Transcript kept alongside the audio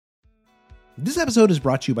This episode is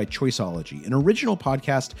brought to you by Choiceology, an original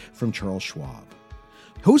podcast from Charles Schwab.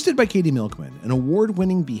 Hosted by Katie Milkman, an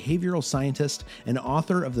award-winning behavioral scientist and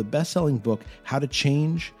author of the best-selling book, How to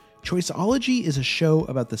Change, Choiceology is a show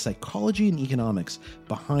about the psychology and economics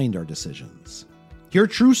behind our decisions. Hear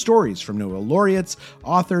true stories from Nobel laureates,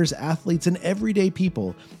 authors, athletes, and everyday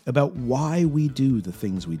people about why we do the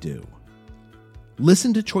things we do.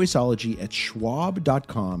 Listen to Choiceology at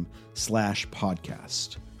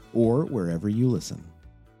schwab.com/podcast or wherever you listen.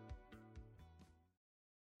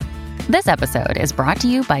 This episode is brought to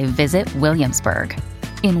you by Visit Williamsburg.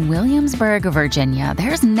 In Williamsburg, Virginia,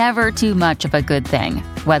 there's never too much of a good thing.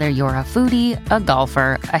 Whether you're a foodie, a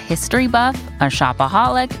golfer, a history buff, a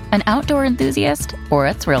shopaholic, an outdoor enthusiast, or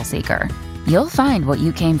a thrill seeker, you'll find what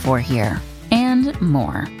you came for here and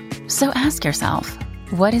more. So ask yourself,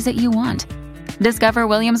 what is it you want? Discover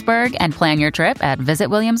Williamsburg and plan your trip at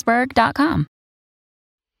visitwilliamsburg.com.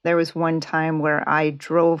 There was one time where I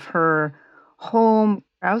drove her home.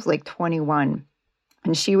 I was like 21,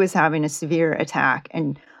 and she was having a severe attack.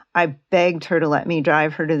 And I begged her to let me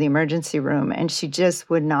drive her to the emergency room, and she just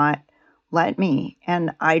would not let me.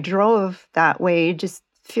 And I drove that way just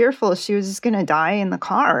fearful she was just going to die in the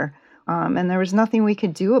car. And there was nothing we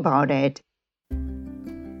could do about it.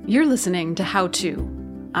 You're listening to How To.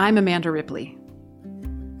 I'm Amanda Ripley.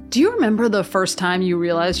 Do you remember the first time you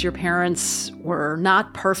realized your parents were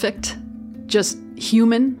not perfect, just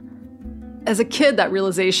human? As a kid, that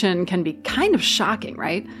realization can be kind of shocking,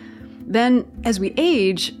 right? Then, as we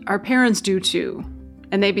age, our parents do too,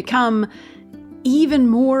 and they become even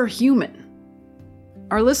more human.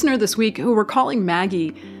 Our listener this week, who we're calling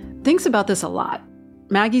Maggie, thinks about this a lot.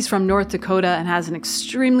 Maggie's from North Dakota and has an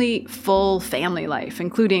extremely full family life,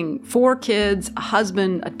 including 4 kids, a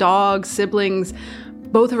husband, a dog, siblings.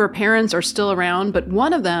 Both of her parents are still around, but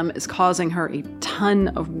one of them is causing her a ton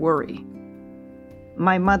of worry.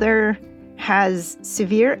 My mother has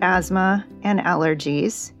severe asthma and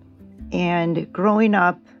allergies. And growing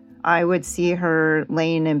up, I would see her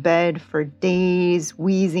laying in bed for days,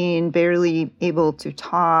 wheezing, barely able to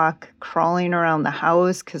talk, crawling around the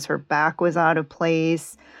house because her back was out of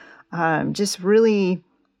place, just really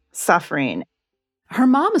suffering. Her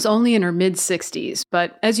mom is only in her mid-60s,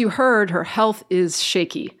 but as you heard, her health is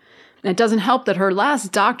shaky. And it doesn't help that her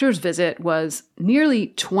last doctor's visit was nearly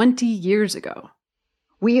 20 years ago.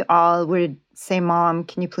 We all would say, Mom,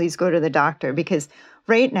 can you please go to the doctor? Because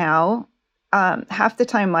right now, half the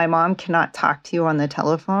time my mom cannot talk to you on the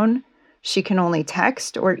telephone. She can only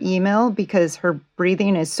text or email because her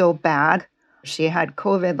breathing is so bad. She had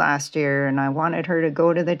COVID last year, and I wanted her to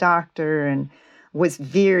go to the doctor and was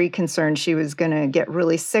very concerned she was going to get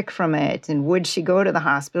really sick from it. And would she go to the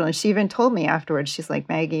hospital? And she even told me afterwards, she's like,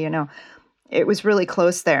 Maggie, it was really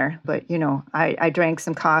close there. But, I drank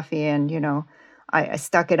some coffee and, I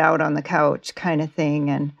stuck it out on the couch kind of thing.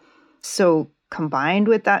 And so combined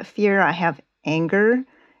with that fear, I have anger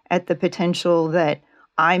at the potential that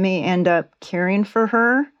I may end up caring for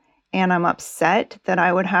her. And I'm upset that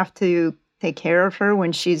I would have to take care of her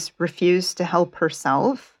when she's refused to help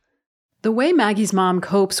herself. The way Maggie's mom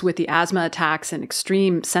copes with the asthma attacks and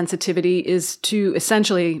extreme sensitivity is to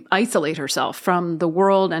essentially isolate herself from the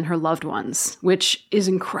world and her loved ones, which is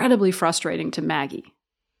incredibly frustrating to Maggie.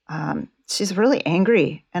 She's really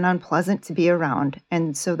angry and unpleasant to be around.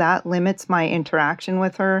 And so that limits my interaction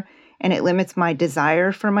with her, and it limits my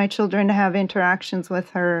desire for my children to have interactions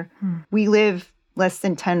with her. We live less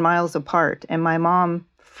than 10 miles apart, and my mom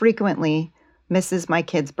frequently misses my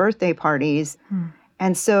kids' birthday parties.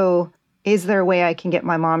 And so is there a way I can get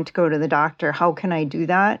my mom to go to the doctor? How can I do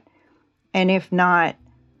that? And if not,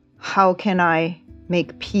 how can I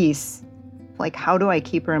make peace? Like, how do I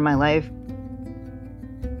keep her in my life?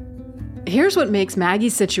 Here's what makes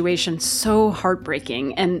Maggie's situation so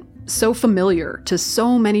heartbreaking and so familiar to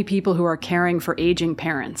so many people who are caring for aging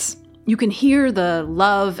parents. You can hear the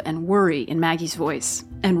love and worry in Maggie's voice,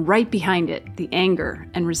 and right behind it, the anger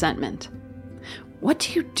and resentment. What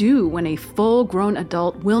do you do when a full-grown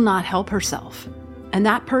adult will not help herself? And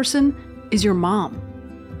that person is your mom.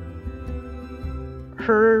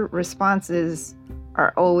 Her responses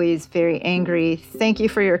are always very angry. Thank you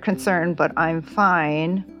for your concern, but I'm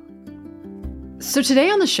fine. So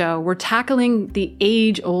today on the show, we're tackling the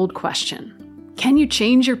age-old question. Can you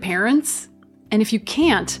change your parents? And if you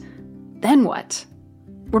can't, then what?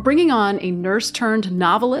 We're bringing on a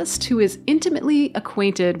nurse-turned-novelist who is intimately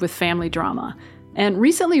acquainted with family drama and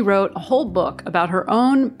recently wrote a whole book about her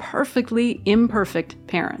own perfectly imperfect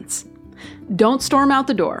parents. Don't storm out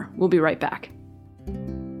the door. We'll be right back.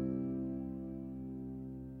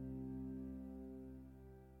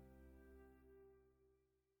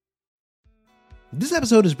 This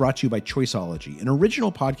episode is brought to you by Choiceology, an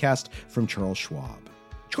original podcast from Charles Schwab.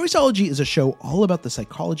 Choiceology is a show all about the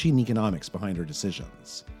psychology and economics behind our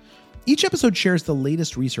decisions. Each episode shares the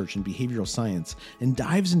latest research in behavioral science and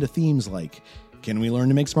dives into themes like, can we learn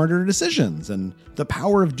to make smarter decisions, and the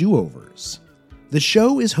power of do-overs. The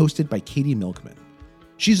show is hosted by Katie Milkman.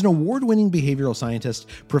 She's an award-winning behavioral scientist,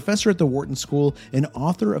 professor at the Wharton School, and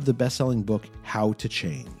author of the best-selling book, How to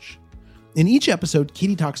Change. In each episode,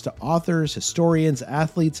 Katie talks to authors, historians,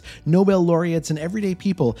 athletes, Nobel laureates, and everyday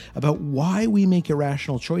people about why we make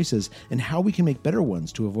irrational choices and how we can make better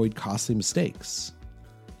ones to avoid costly mistakes.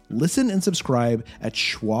 Listen and subscribe at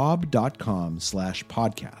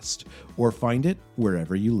schwab.com/podcast or find it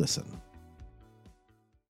wherever you listen.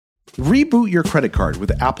 Reboot your credit card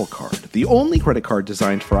with Apple Card, the only credit card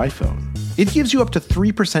designed for iPhone. It gives you up to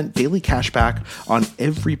 3% daily cash back on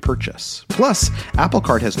every purchase. Plus, Apple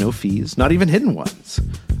Card has no fees, not even hidden ones.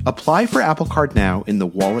 Apply for Apple Card now in the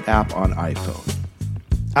Wallet app on iPhone.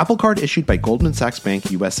 Apple Card issued by Goldman Sachs Bank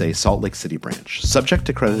USA Salt Lake City branch, subject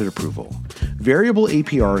to credit approval. Variable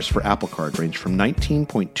APRs for Apple Card range from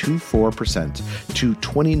 19.24% to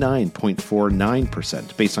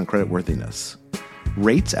 29.49% based on creditworthiness.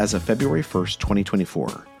 Rates as of February 1st,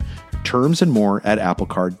 2024. Terms and more at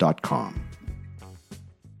applecard.com.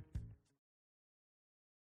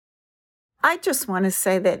 I just want to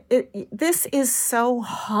say that this is so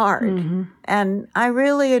hard. And I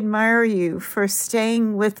really admire you for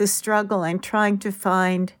staying with the struggle and trying to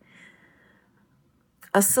find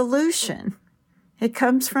a solution. It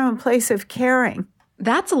comes from a place of caring.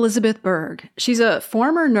 That's Elizabeth Berg. She's a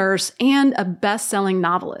former nurse and a best-selling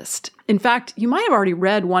novelist. In fact, you might have already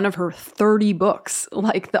read one of her 30 books,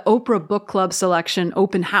 like the Oprah Book Club selection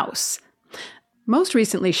Open House. Most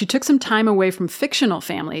recently, she took some time away from fictional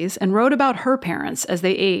families and wrote about her parents as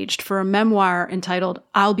they aged for a memoir entitled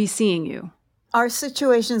I'll Be Seeing You. Our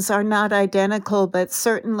situations are not identical, but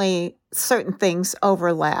certainly certain things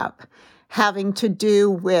overlap, having to do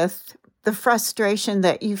with the frustration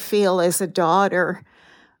that you feel as a daughter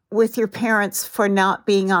with your parents for not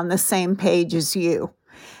being on the same page as you.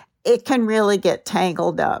 It can really get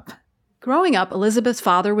tangled up. Growing up, Elizabeth's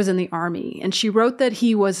father was in the Army, and she wrote that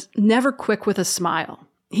he was never quick with a smile.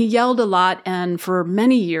 He yelled a lot and for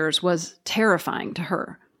many years was terrifying to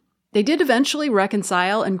her. They did eventually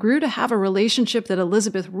reconcile and grew to have a relationship that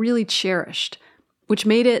Elizabeth really cherished, which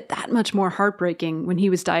made it that much more heartbreaking when he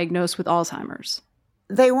was diagnosed with Alzheimer's.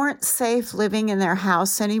 They weren't safe living in their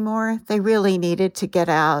house anymore. They really needed to get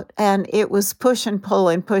out. And it was push and pull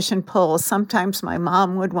and push and pull. Sometimes my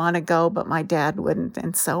mom would want to go, but my dad wouldn't,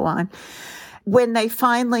 and so on. When they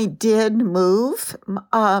finally did move,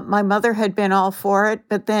 my mother had been all for it.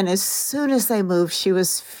 But then as soon as they moved, she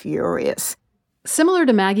was furious. Similar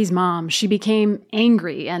to Maggie's mom, she became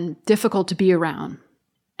angry and difficult to be around.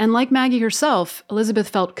 And like Maggie herself, Elizabeth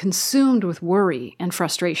felt consumed with worry and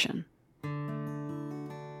frustration.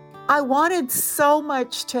 I wanted so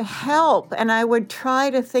much to help, and I would try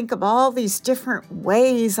to think of all these different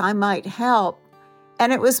ways I might help.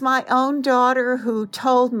 And it was my own daughter who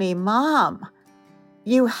told me, Mom,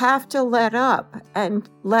 you have to let up and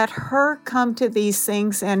let her come to these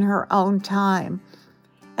things in her own time.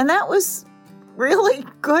 And that was really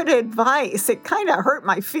good advice. It kind of hurt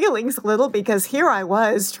my feelings a little because here I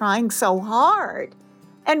was trying so hard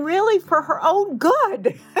and really for her own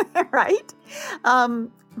good, right?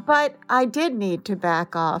 But I did need to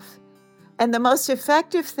back off. And the most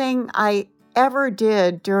effective thing I ever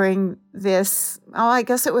did during this, I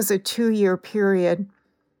guess it was a 2-year period,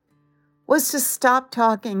 was to stop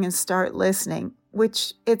talking and start listening,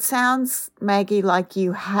 which it sounds, Maggie, like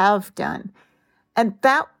you have done. And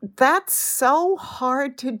that's so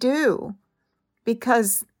hard to do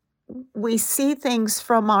because we see things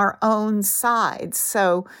from our own sides.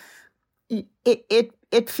 So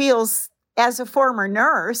it feels, as a former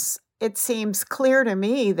nurse, it seems clear to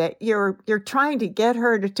me that you're trying to get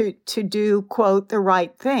her to do, quote, the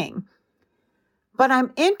right thing. But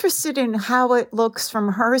I'm interested in how it looks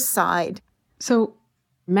from her side. So,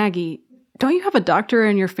 Maggie, don't you have a doctor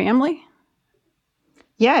in your family?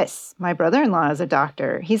 Yes, my brother-in-law is a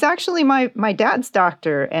doctor. He's actually my dad's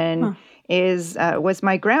doctor and was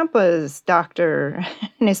my grandpa's doctor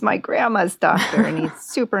and is my grandma's doctor. And he's a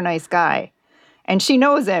super nice guy. And she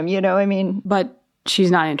knows him, But she's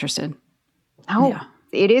not interested. Oh, yeah.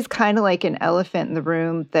 It is kind of like an elephant in the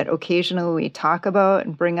room that occasionally we talk about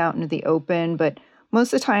and bring out into the open. But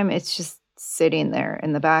most of the time, it's just sitting there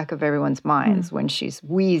in the back of everyone's minds when she's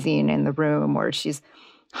wheezing in the room or she's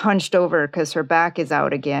hunched over because her back is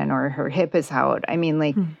out again or her hip is out.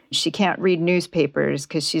 She can't read newspapers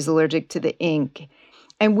because she's allergic to the ink.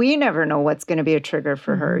 And we never know what's going to be a trigger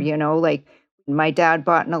for her, you know, like my dad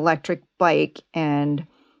bought an electric bike and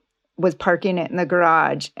was parking it in the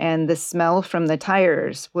garage, and the smell from the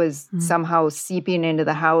tires was somehow seeping into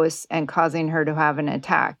the house and causing her to have an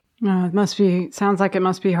attack. Sounds like it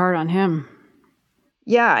must be hard on him.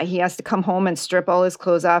 Yeah, he has to come home and strip all his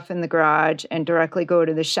clothes off in the garage and directly go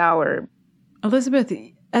to the shower. Elizabeth,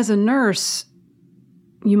 as a nurse,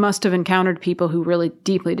 you must have encountered people who really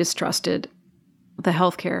deeply distrusted the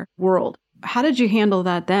healthcare world. How did you handle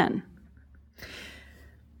that then?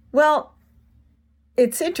 Well,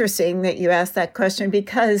 it's interesting that you asked that question,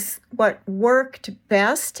 because what worked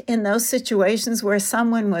best in those situations where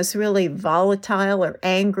someone was really volatile or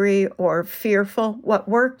angry or fearful, what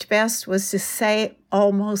worked best was to say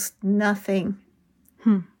almost nothing,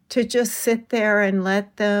 to just sit there and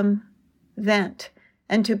let them vent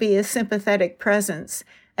and to be a sympathetic presence.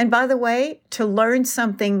 And by the way, to learn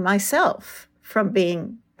something myself from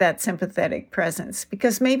being that sympathetic presence,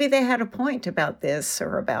 because maybe they had a point about this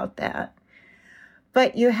or about that.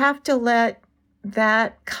 But you have to let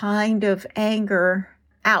that kind of anger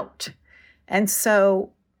out. And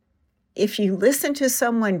so if you listen to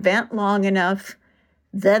someone vent long enough,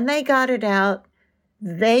 then they got it out,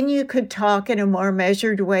 then you could talk in a more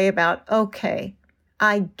measured way about, okay,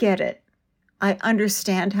 I get it. I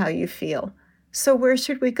understand how you feel. So where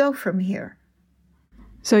should we go from here?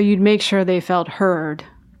 So you'd make sure they felt heard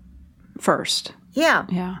first. Yeah.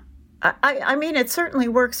 Yeah. I mean, it certainly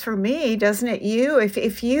works for me, doesn't it?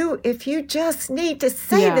 If you just need to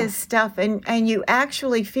say this stuff and you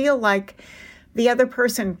actually feel like the other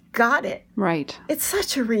person got it. Right. It's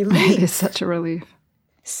such a relief. It is such a relief.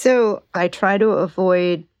 So I try to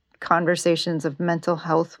avoid conversations of mental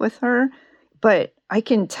health with her, but I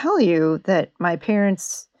can tell you that my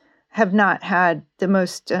parents have not had the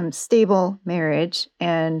most stable marriage,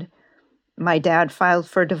 and my dad filed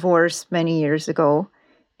for divorce many years ago.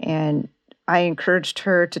 And I encouraged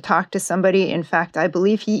her to talk to somebody. In fact, I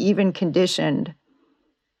believe he even conditioned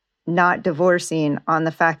not divorcing on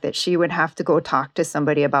the fact that she would have to go talk to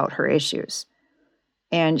somebody about her issues.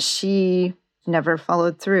 And she never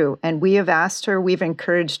followed through. And we have asked her, we've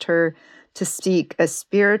encouraged her to seek a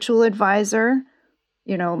spiritual advisor.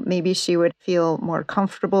 You know, maybe she would feel more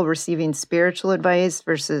comfortable receiving spiritual advice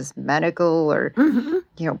versus medical or,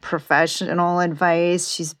 professional advice.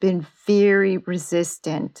 She's been very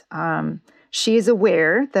resistant. She is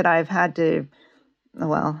aware that I've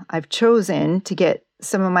chosen to get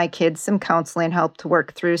some of my kids some counseling help to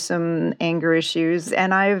work through some anger issues.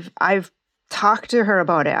 And I've talked to her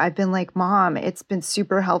about it. I've been like, Mom, it's been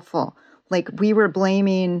super helpful. Like, we were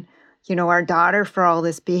blaming our daughter for all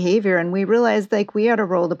this behavior, and we realized like we had a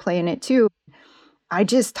role to play in it too. I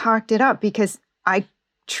just talked it up because I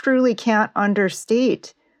truly can't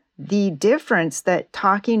understate the difference that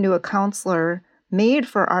talking to a counselor made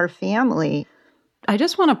for our family. I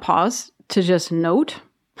just want to pause to just note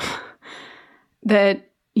that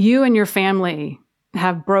you and your family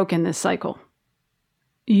have broken this cycle.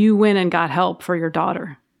 You went and got help for your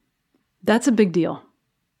daughter. That's a big deal.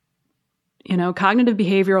 Cognitive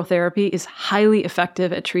behavioral therapy is highly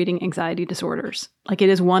effective at treating anxiety disorders. Like, it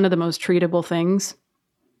is one of the most treatable things.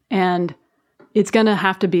 And it's going to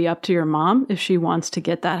have to be up to your mom if she wants to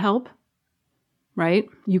get that help, right?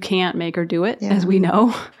 You can't make her do it, as we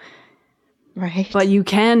know. Right. But you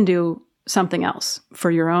can do something else for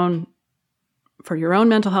your own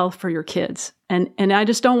mental health, for your kids. And I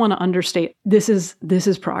just don't want to understate, this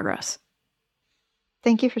is progress.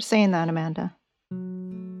 Thank you for saying that, Amanda.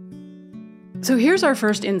 So here's our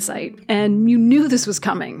first insight, and you knew this was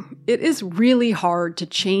coming. It is really hard to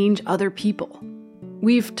change other people.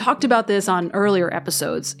 We've talked about this on earlier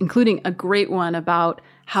episodes, including a great one about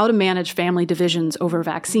how to manage family divisions over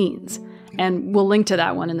vaccines, and we'll link to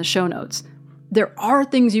that one in the show notes. There are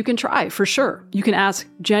things you can try, for sure. You can ask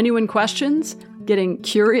genuine questions, getting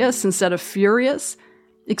curious instead of furious,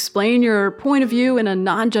 explain your point of view in a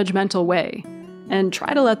non-judgmental way, and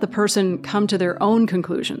try to let the person come to their own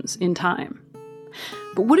conclusions in time.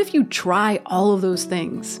 But what if you try all of those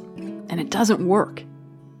things and it doesn't work?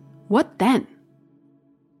 What then?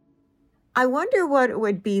 I wonder what it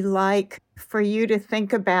would be like for you to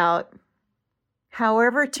think about,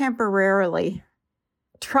 however temporarily,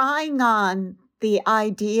 trying on the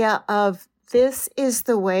idea of this is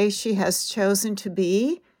the way she has chosen to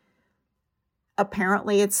be.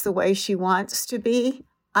 Apparently, it's the way she wants to be.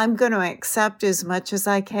 I'm going to accept as much as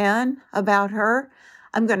I can about her.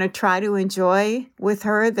 I'm going to try to enjoy with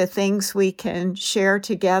her the things we can share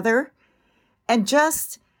together, and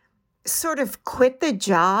just sort of quit the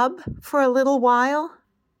job for a little while.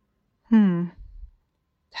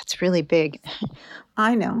 That's really big.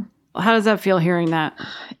 I know. How does that feel hearing that?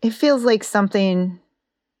 It feels like something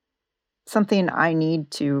I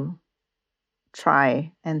need to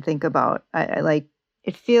try and think about. I like,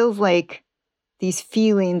 it feels like these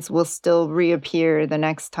feelings will still reappear the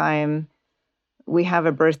next time we have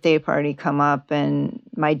a birthday party come up and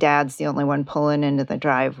my dad's the only one pulling into the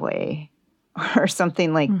driveway or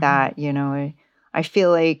something like that. You know, I feel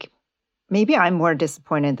like maybe I'm more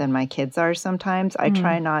disappointed than my kids are sometimes. I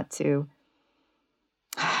try not to.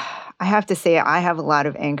 I have to say, I have a lot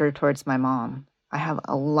of anger towards my mom. I have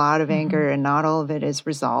a lot of anger, and not all of it is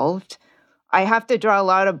resolved. I have to draw a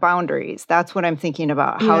lot of boundaries. That's what I'm thinking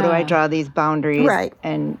about. How do I draw these boundaries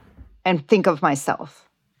and think of myself?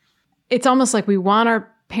 It's almost like we want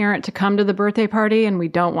our parent to come to the birthday party and we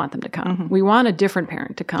don't want them to come. We want a different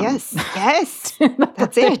parent to come. Yes.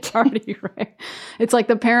 That's it. Party, right? It's like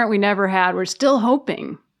the parent we never had. We're still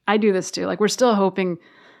hoping. I do this too. Like, we're still hoping,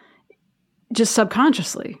 just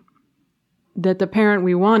subconsciously, that the parent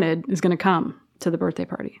we wanted is going to come to the birthday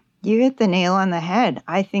party. You hit the nail on the head.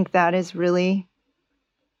 I think that is really,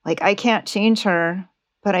 like, I can't change her,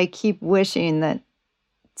 but I keep wishing that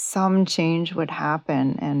some change would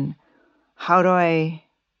happen. And how do I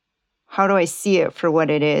see it for what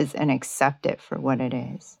it is and accept it for what it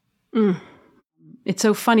is? It's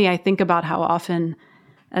so funny. I think about how often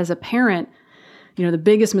as a parent, you know, the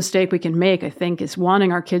biggest mistake we can make, I think, is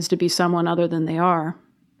wanting our kids to be someone other than they are.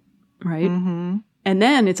 Right. And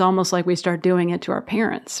then it's almost like we start doing it to our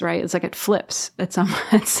parents, right? It's like it flips at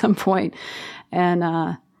some point. And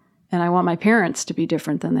I want my parents to be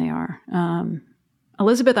different than they are.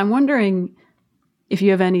 Elizabeth, I'm wondering if you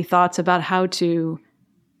have any thoughts about how to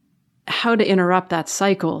interrupt that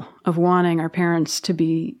cycle of wanting our parents to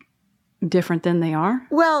be different than they are.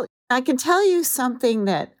 Well, I can tell you something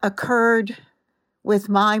that occurred with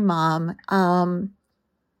my mom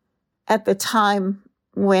at the time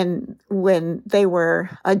when they were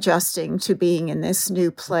adjusting to being in this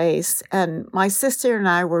new place. And my sister and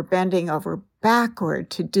I were bending over backward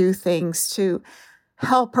to do things to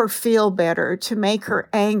help her feel better, to make her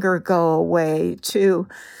anger go away, to,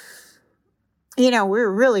 you know, we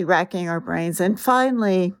were really racking our brains. And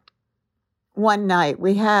finally, one night,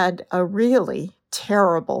 we had a really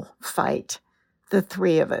terrible fight, the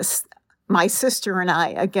three of us, my sister and I,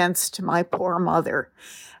 against my poor mother.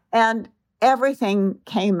 And everything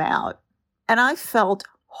came out. And I felt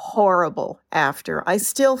horrible after. I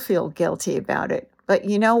still feel guilty about it. But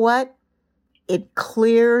you know what? It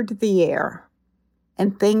cleared the air.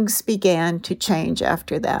 And things began to change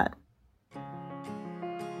after that.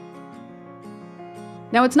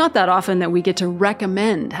 Now, it's not that often that we get to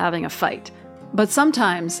recommend having a fight, but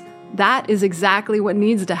sometimes that is exactly what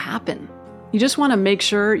needs to happen. You just want to make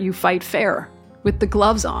sure you fight fair, with the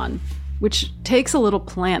gloves on, which takes a little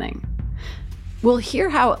planning. We'll hear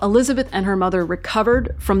how Elizabeth and her mother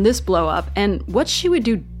recovered from this blow-up and what she would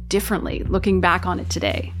do differently looking back on it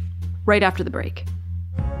today, right after the break.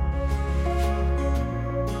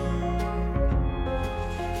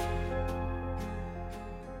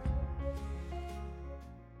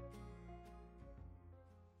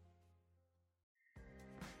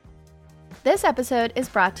 This episode is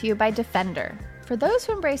brought to you by Defender. For those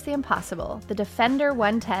who embrace the impossible, the Defender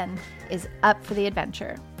 110 is up for the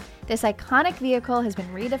adventure. This iconic vehicle has been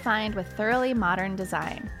redefined with thoroughly modern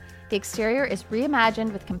design. The exterior is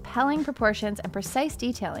reimagined with compelling proportions and precise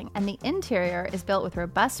detailing, and the interior is built with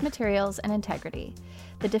robust materials and integrity.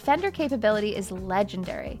 The Defender capability is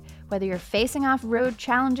legendary, whether you're facing off road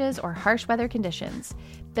challenges or harsh weather conditions.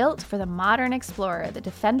 Built for the modern explorer, the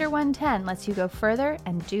Defender 110 lets you go further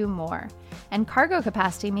and do more. And cargo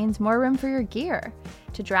capacity means more room for your gear.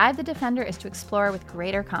 To drive the Defender is to explore with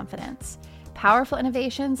greater confidence. Powerful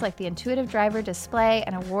innovations like the intuitive driver display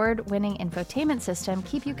and award-winning infotainment system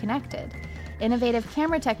keep you connected. Innovative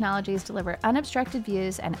camera technologies deliver unobstructed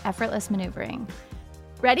views and effortless maneuvering.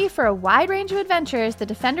 Ready for a wide range of adventures, the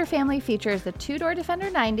Defender family features the two-door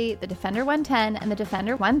Defender 90, the Defender 110, and the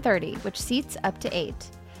Defender 130, which seats up to 8.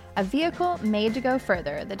 A vehicle made to go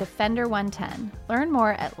further, the Defender 110. Learn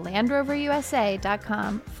more at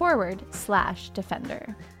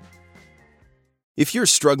LandRoverUSA.com/Defender. If you're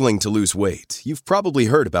struggling to lose weight, you've probably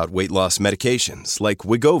heard about weight loss medications like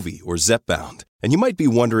Wegovy or Zepbound, and you might be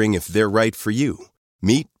wondering if they're right for you.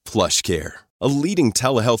 Meet PlushCare, a leading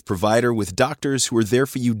telehealth provider with doctors who are there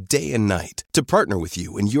for you day and night to partner with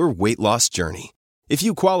you in your weight loss journey. If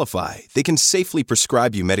you qualify, they can safely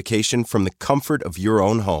prescribe you medication from the comfort of your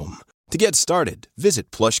own home. To get started,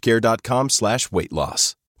 visit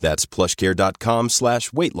plushcare.com/weightloss. That's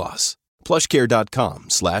plushcare.com/weightloss.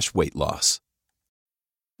 plushcare.com/weightloss.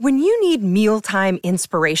 When you need mealtime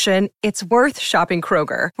inspiration, it's worth shopping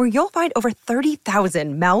Kroger, where you'll find over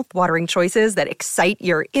 30,000 mouth-watering choices that excite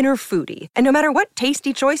your inner foodie. And no matter what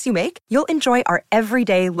tasty choice you make, you'll enjoy our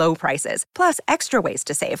everyday low prices, plus extra ways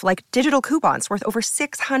to save, like digital coupons worth over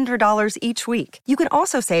 $600 each week. You can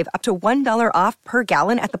also save up to $1 off per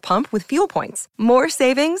gallon at the pump with fuel points. More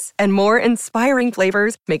savings and more inspiring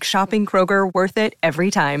flavors make shopping Kroger worth it every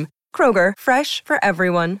time. Kroger, fresh for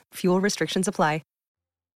everyone. Fuel restrictions apply.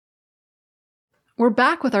 We're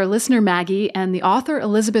back with our listener Maggie and the author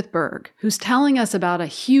Elizabeth Berg, who's telling us about a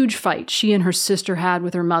huge fight she and her sister had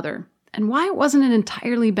with her mother, and why it wasn't an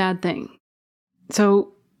entirely bad thing.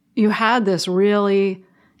 So you had this really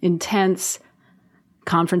intense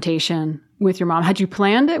confrontation with your mom. Had you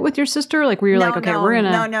planned it with your sister? Like, were you like, okay, we're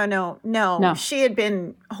gonna... No. She had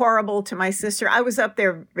been horrible to my sister. I was up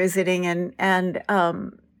there visiting, and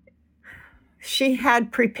she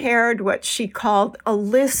had prepared what she called a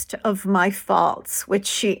list of my faults, which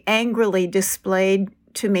she angrily displayed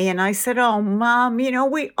to me. And I said, oh, Mom,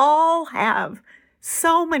 we all have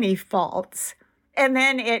so many faults. And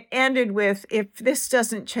then it ended with, if this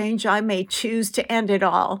doesn't change, I may choose to end it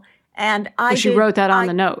all. And she wrote that on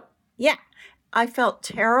the note. Yeah. I felt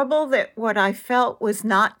terrible that what I felt was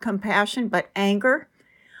not compassion, but anger.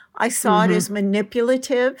 I saw it as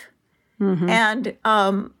manipulative. And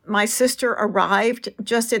my sister arrived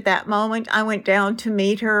just at that moment. I went down to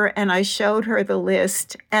meet her and I showed her the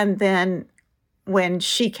list. And then when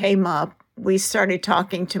she came up, we started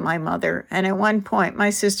talking to my mother. And at one point,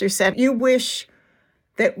 my sister said, you wish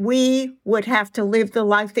that we would have to live the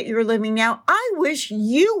life that you're living now. I wish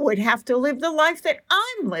you would have to live the life that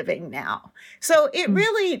I'm living now. So it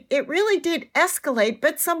really did escalate,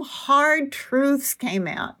 but some hard truths came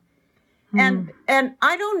out. And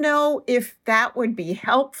I don't know if that would be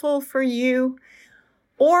helpful for you,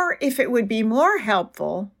 or if it would be more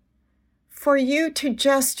helpful for you to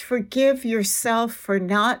just forgive yourself for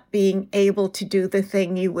not being able to do the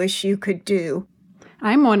thing you wish you could do.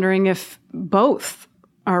 I'm wondering if both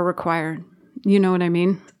are required. You know what I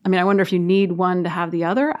mean? I wonder if you need one to have the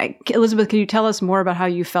other. Elizabeth, can you tell us more about how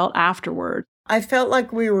you felt afterward? I felt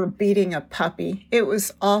like we were beating a puppy. It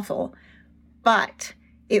was awful. But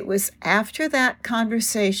it was after that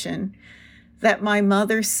conversation that my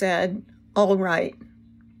mother said, all right,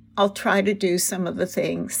 I'll try to do some of the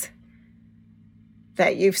things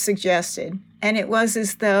that you've suggested. And it was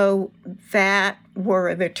as though that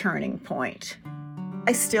were the turning point.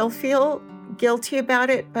 I still feel guilty about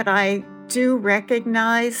it, but I do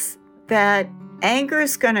recognize that anger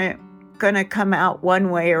is gonna come out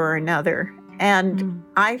one way or another. And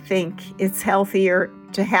I think it's healthier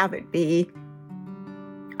to have it be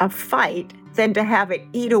a fight than to have it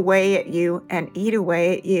eat away at you and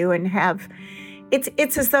have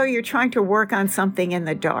it's as though you're trying to work on something in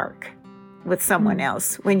the dark with someone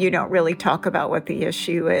else when you don't really talk about what the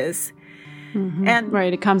issue is. And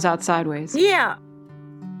right, it comes out sideways. Yeah.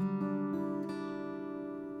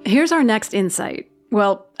 Here's our next insight.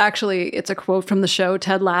 Well, actually, it's a quote from the show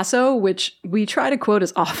Ted Lasso, which we try to quote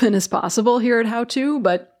as often as possible here at How To,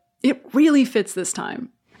 but it really fits this time.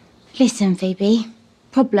 Listen, Phoebe.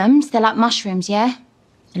 Problems, they're like mushrooms, yeah?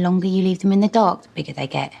 The longer you leave them in the dark, the bigger they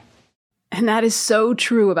get. And that is so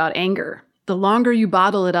true about anger. The longer you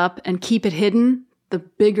bottle it up and keep it hidden, the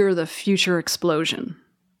bigger the future explosion.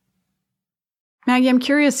 Maggie, I'm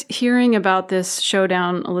curious, hearing about this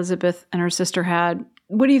showdown Elizabeth and her sister had,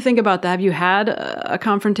 what do you think about that? Have you had a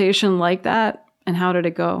confrontation like that? And how did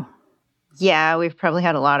it go? Yeah, we've probably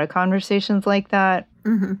had a lot of conversations like that.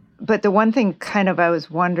 But the one thing kind of I was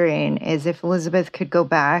wondering is if Elizabeth could go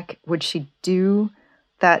back, would she do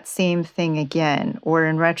that same thing again? Or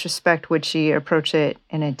in retrospect, would she approach it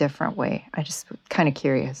in a different way? I just kind of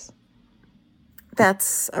curious.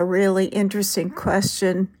 That's a really interesting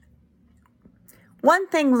question. One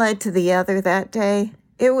thing led to the other that day.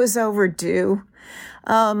 It was overdue.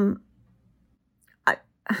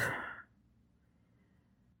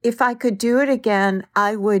 If I could do it again,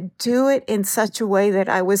 I would do it in such a way that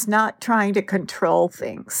I was not trying to control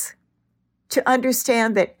things. To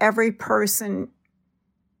understand that every person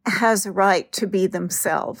has a right to be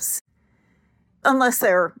themselves. Unless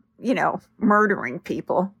they're, murdering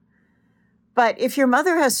people. But if your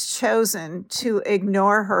mother has chosen to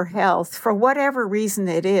ignore her health for whatever reason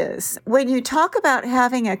it is, when you talk about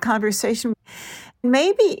having a conversation,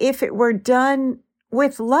 maybe if it were done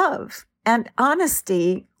with love and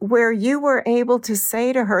honesty, where you were able to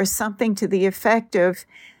say to her something to the effect of,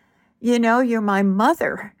 you're my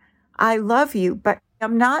mother. I love you, but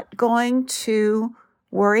I'm not going to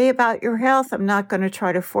worry about your health. I'm not going to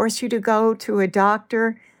try to force you to go to a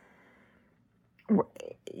doctor.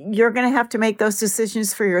 you're going to have to make those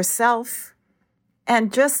decisions for yourself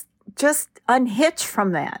and just unhitch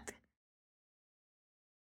from that.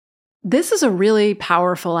 This is a really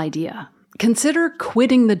powerful idea. Consider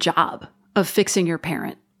quitting the job of fixing your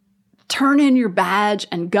parent. Turn in your badge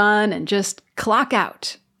and gun and just clock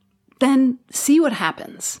out. Then see what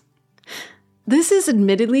happens. This is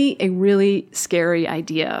admittedly a really scary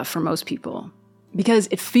idea for most people because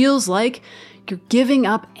it feels like you're giving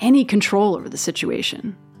up any control over the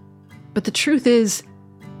situation. But the truth is,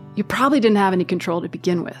 you probably didn't have any control to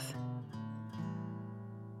begin with.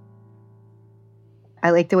 I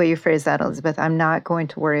like the way you phrase that, Elizabeth. I'm not going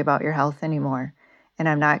to worry about your health anymore. And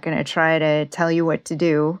I'm not going to try to tell you what to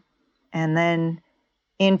do. And then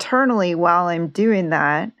internally, while I'm doing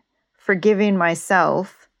that, forgiving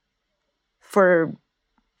myself for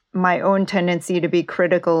my own tendency to be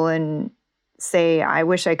critical and say, I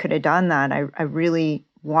wish I could have done that. I really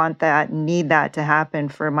want that, need that to happen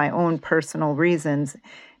for my own personal reasons.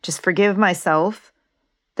 Just forgive myself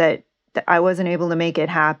that I wasn't able to make it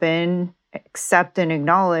happen. Accept and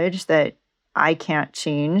acknowledge that I can't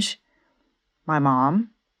change my mom,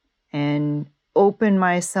 and open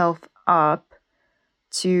myself up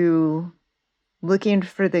to looking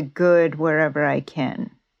for the good wherever I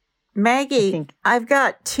can. Maggie, I've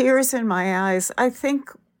got tears in my eyes. I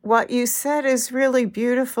think what you said is really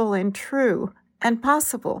beautiful and true and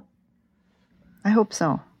possible. I hope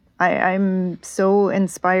so. I'm so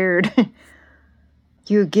inspired.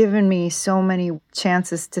 You've given me so many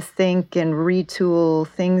chances to think and retool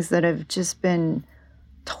things that have just been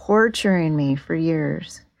torturing me for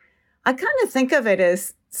years. I kind of think of it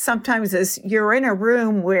as sometimes as you're in a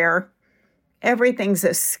room where everything's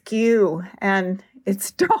askew and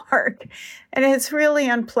it's dark and it's really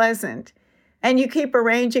unpleasant. And you keep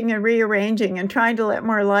arranging and rearranging and trying to let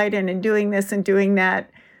more light in and doing this and doing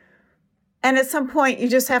that. And at some point, you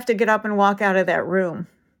just have to get up and walk out of that room.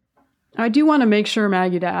 I do want to make sure,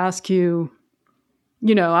 Maggie, to ask you,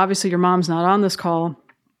 obviously your mom's not on this call.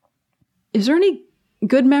 Is there any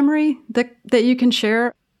good memory that you can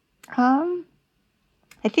share? I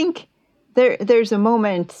think there's a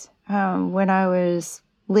moment when I was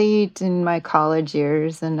late in my college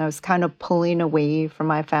years and I was kind of pulling away from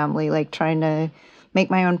my family, like trying to make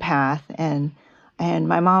my own path. And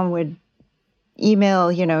my mom would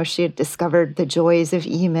email, she had discovered the joys of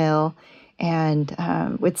email and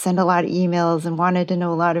would send a lot of emails and wanted to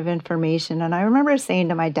know a lot of information. And I remember saying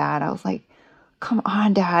to my dad, I was like, come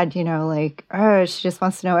on, Dad, she just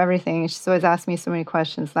wants to know everything. She's always asked me so many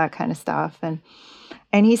questions, that kind of stuff.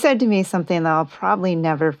 And he said to me something that I'll probably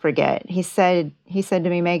never forget. He said to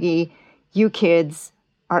me, Maggie, you kids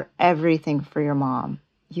are everything for your mom.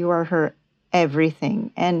 You are her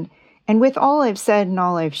everything. And with all I've said and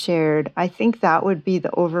all I've shared, I think that would be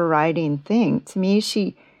the overriding thing. To me,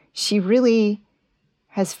 she really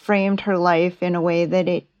has framed her life in a way that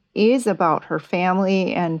it is about her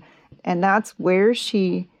family, and that's where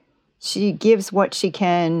she gives what she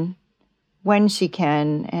can when she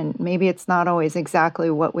can, and maybe it's not always exactly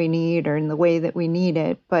what we need or in the way that we need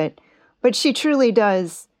it, but she truly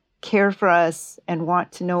does care for us and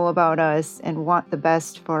want to know about us and want the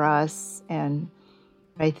best for us. And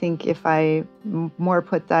I think if I more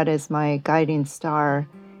put that as my guiding star,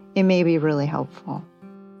 it may be really helpful.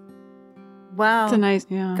 Wow. It's a nice,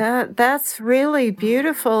 yeah. That's really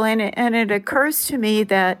beautiful. And it occurs to me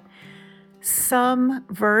that some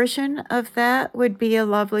version of that would be a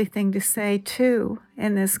lovely thing to say too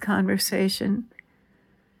in this conversation.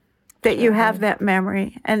 That you have that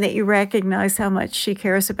memory and that you recognize how much she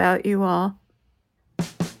cares about you all.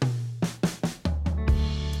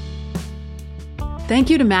 Thank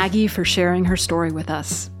you to Maggie for sharing her story with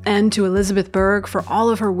us, and to Elizabeth Berg for all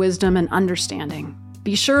of her wisdom and understanding.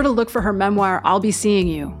 Be sure to look for her memoir, I'll Be Seeing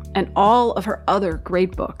You, and all of her other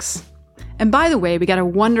great books. And by the way, we got a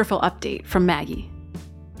wonderful update from Maggie.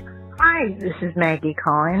 Hi, this is Maggie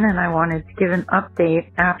calling, and I wanted to give an update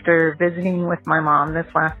after visiting with my mom this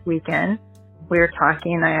last weekend. We were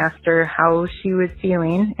talking, I asked her how she was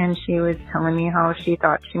feeling, and she was telling me how she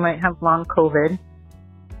thought she might have long COVID.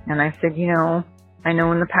 And I said, I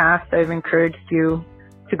know in the past I've encouraged you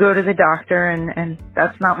to go to the doctor, and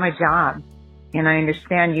that's not my job. And I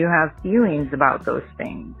understand you have feelings about those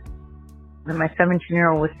things. And my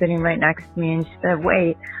 17-year-old was sitting right next to me, and she said,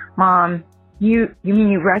 wait, Mom, you mean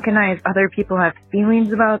you recognize other people have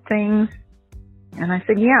feelings about things? And I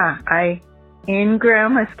said, yeah, in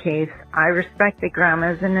Grandma's case, I respect that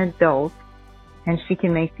Grandma's an adult, and she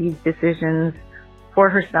can make these decisions for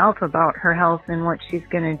herself about her health and what she's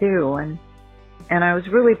going to do. And And I was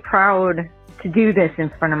really proud to do this in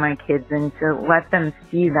front of my kids and to let them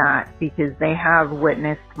see that, because they have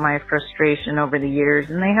witnessed my frustration over the years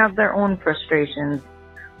and they have their own frustrations.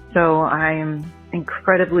 So I'm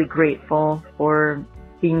incredibly grateful for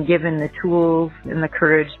being given the tools and the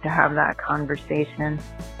courage to have that conversation.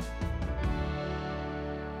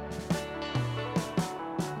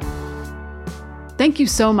 Thank you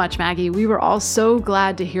so much, Maggie. We were all so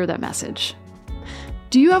glad to hear that message.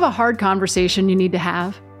 Do you have a hard conversation you need to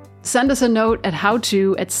have? Send us a note at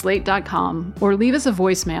howto@slate.com or leave us a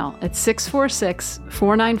voicemail at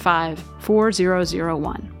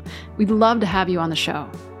 646-495-4001. We'd love to have you on the show.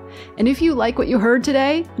 And if you like what you heard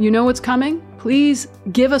today, you know what's coming. Please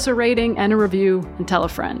give us a rating and a review and tell a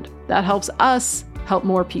friend. That helps us help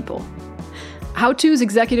more people. How To's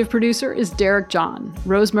executive producer is Derek John.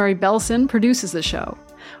 Rosemary Belson produces the show.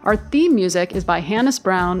 Our theme music is by Hannes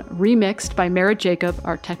Brown, remixed by Merritt Jacob,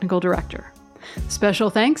 our technical director. Special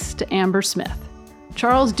thanks to Amber Smith.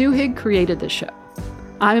 Charles Duhigg created this show.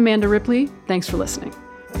 I'm Amanda Ripley. Thanks for listening.